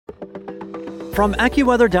From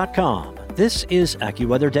AccuWeather.com, this is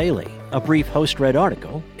AccuWeather Daily, a brief host-read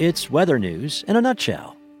article. It's weather news in a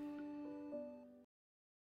nutshell.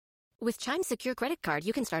 With Chime's secure credit card,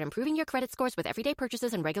 you can start improving your credit scores with everyday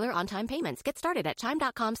purchases and regular on-time payments. Get started at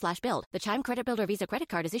Chime.com/build. The Chime Credit Builder Visa Credit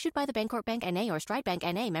Card is issued by the Bancorp Bank N.A. or Stride Bank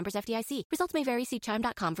N.A. members FDIC. Results may vary. See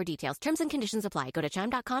Chime.com for details. Terms and conditions apply. Go to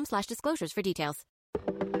Chime.com/disclosures for details.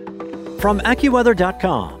 From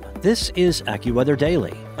AccuWeather.com, this is AccuWeather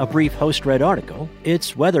Daily, a brief host-read article.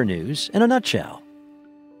 It's weather news in a nutshell.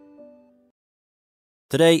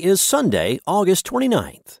 Today is Sunday, August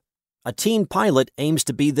 29th. A teen pilot aims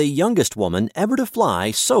to be the youngest woman ever to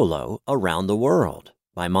fly solo around the world,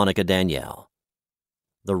 by Monica Danielle.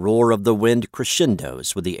 The roar of the wind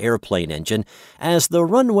crescendos with the airplane engine as the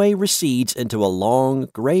runway recedes into a long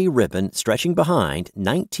gray ribbon stretching behind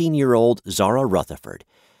 19-year-old Zara Rutherford.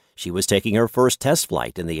 She was taking her first test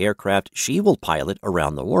flight in the aircraft she will pilot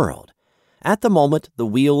around the world. At the moment, the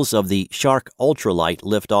wheels of the Shark Ultralight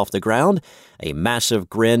lift off the ground. A massive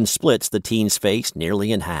grin splits the teen's face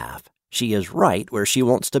nearly in half. She is right where she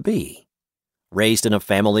wants to be. Raised in a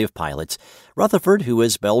family of pilots, Rutherford, who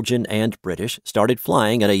is Belgian and British, started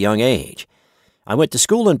flying at a young age. "I went to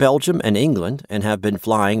school in Belgium and England and have been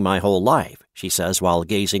flying my whole life," she says while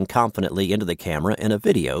gazing confidently into the camera in a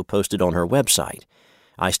video posted on her website.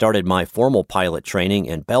 "I started my formal pilot training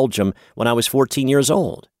in Belgium when I was 14 years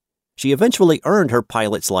old." She eventually earned her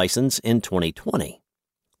pilot's license in 2020.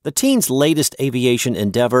 The teen's latest aviation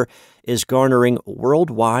endeavor is garnering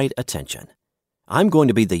worldwide attention. "I'm going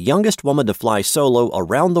to be the youngest woman to fly solo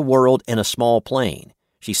around the world in a small plane,"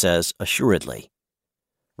 she says assuredly.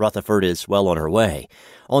 Rutherford is well on her way.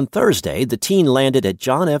 On Thursday, the teen landed at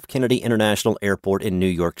John F. Kennedy International Airport in New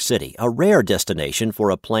York City, a rare destination for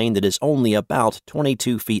a plane that is only about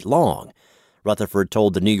 22 feet long. Rutherford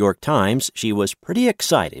told the New York Times she was pretty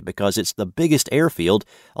excited because it's the biggest airfield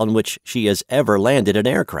on which she has ever landed an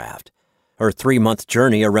aircraft. Her 3-month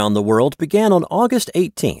journey around the world began on August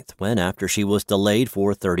 18th when, after she was delayed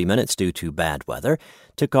for 30 minutes due to bad weather,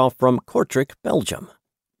 took off from Kortrijk, Belgium.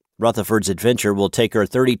 Rutherford's adventure will take her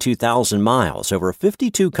 32,000 miles over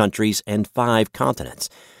 52 countries and 5 continents.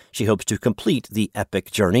 She hopes to complete the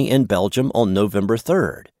epic journey in Belgium on November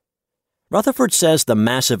 3rd. Rutherford says the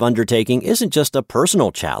massive undertaking isn't just a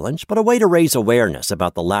personal challenge, but a way to raise awareness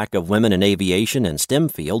about the lack of women in aviation and STEM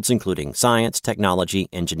fields, including science, technology,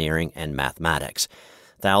 engineering, and mathematics.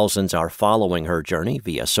 Thousands are following her journey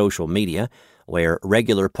via social media, where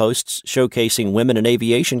regular posts showcasing women in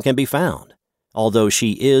aviation can be found. Although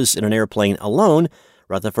she is in an airplane alone,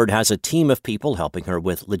 Rutherford has a team of people helping her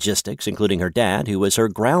with logistics, including her dad, who is her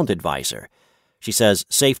ground advisor. She says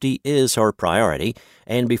safety is her priority,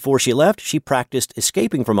 and before she left, she practiced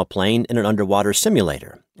escaping from a plane in an underwater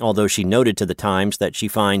simulator, although she noted to the Times that she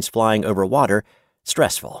finds flying over water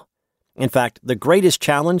stressful. In fact, the greatest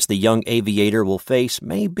challenge the young aviator will face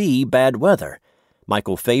may be bad weather.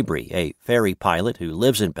 Michael Fabry, a ferry pilot who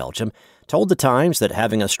lives in Belgium, told the Times that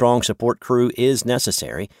having a strong support crew is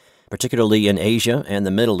necessary, particularly in Asia and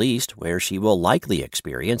the Middle East, where she will likely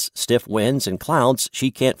experience stiff winds and clouds she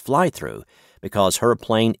can't fly through, because her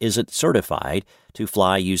plane isn't certified to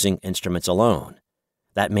fly using instruments alone.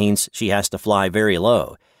 That means she has to fly very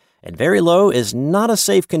low, and very low is not a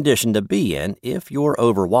safe condition to be in if you're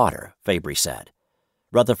over water, Fabry said.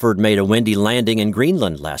 Rutherford made a windy landing in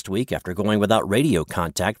Greenland last week after going without radio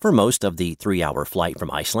contact for most of the 3-hour flight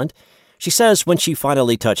from Iceland. She says when she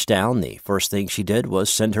finally touched down, the first thing she did was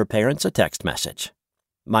send her parents a text message.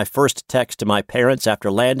 "My first text to my parents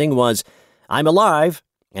after landing was, 'I'm alive,'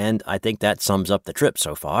 and I think that sums up the trip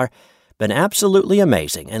so far. Been absolutely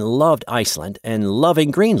amazing and loved Iceland and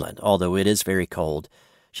loving Greenland, although it is very cold,"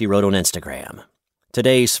 she wrote on Instagram.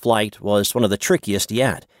 Today's flight was one of the trickiest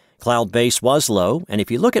yet. Cloud base was low, and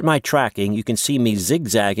if you look at my tracking, you can see me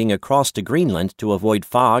zigzagging across to Greenland to avoid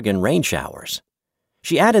fog and rain showers.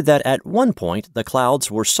 She added that at one point the clouds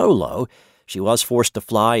were so low, she was forced to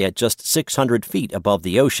fly at just 600 feet above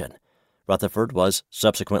the ocean. Rutherford was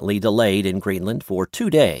subsequently delayed in Greenland for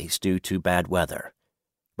 2 days due to bad weather.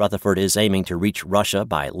 Rutherford is aiming to reach Russia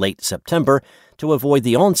by late September to avoid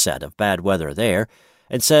the onset of bad weather there,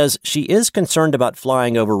 and says she is concerned about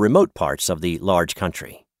flying over remote parts of the large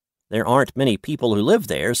country. "There aren't many people who live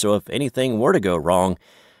there, so if anything were to go wrong,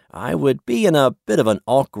 I would be in a bit of an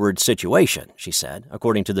awkward situation," she said,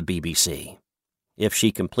 according to the BBC. If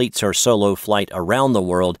she completes her solo flight around the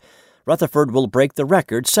world, Rutherford will break the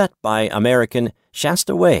record set by American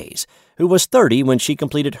Shasta Ways, who was 30 when she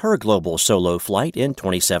completed her global solo flight in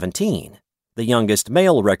 2017. The youngest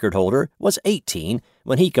male record holder was 18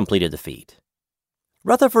 when he completed the feat.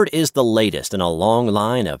 Rutherford is the latest in a long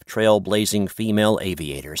line of trailblazing female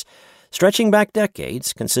aviators, stretching back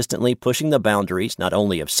decades, consistently pushing the boundaries not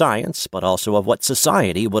only of science, but also of what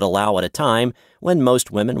society would allow at a time when most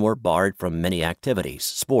women were barred from many activities,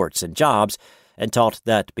 sports, and jobs, and taught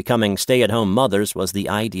that becoming stay-at-home mothers was the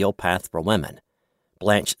ideal path for women.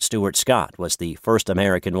 Blanche Stewart Scott was the first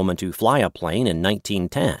American woman to fly a plane in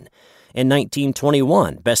 1910. In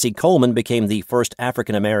 1921, Bessie Coleman became the first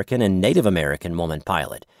African-American and Native American woman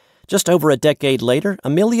pilot. Just over a decade later,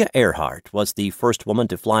 Amelia Earhart was the first woman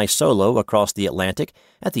to fly solo across the Atlantic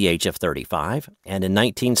at the age of 35, and in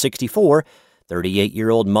 1964,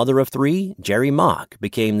 38-year-old mother of three, Jerry Mock,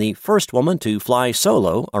 became the first woman to fly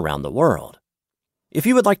solo around the world. If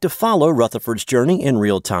you would like to follow Rutherford's journey in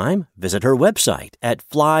real time, visit her website at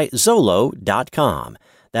flyzolo.com.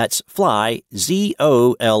 That's flyzolo.com.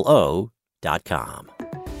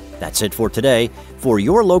 That's it for today. For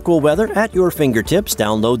your local weather at your fingertips,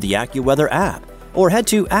 download the AccuWeather app or head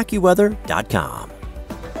to AccuWeather.com.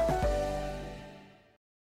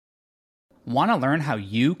 Want to learn how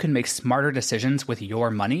you can make smarter decisions with your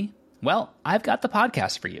money? Well, I've got the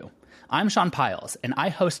podcast for you. I'm Sean Piles, and I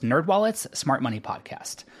host NerdWallet's Smart Money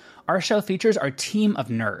Podcast. Our show features our team of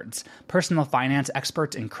nerds, personal finance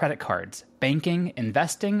experts in credit cards, banking,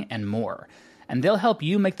 investing, and more. And they'll help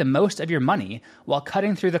you make the most of your money while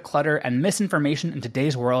cutting through the clutter and misinformation in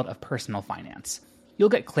today's world of personal finance. You'll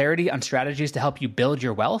get clarity on strategies to help you build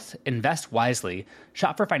your wealth, invest wisely,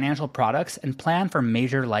 shop for financial products, and plan for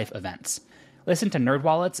major life events. Listen to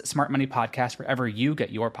NerdWallet's Smart Money Podcast wherever you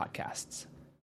get your podcasts.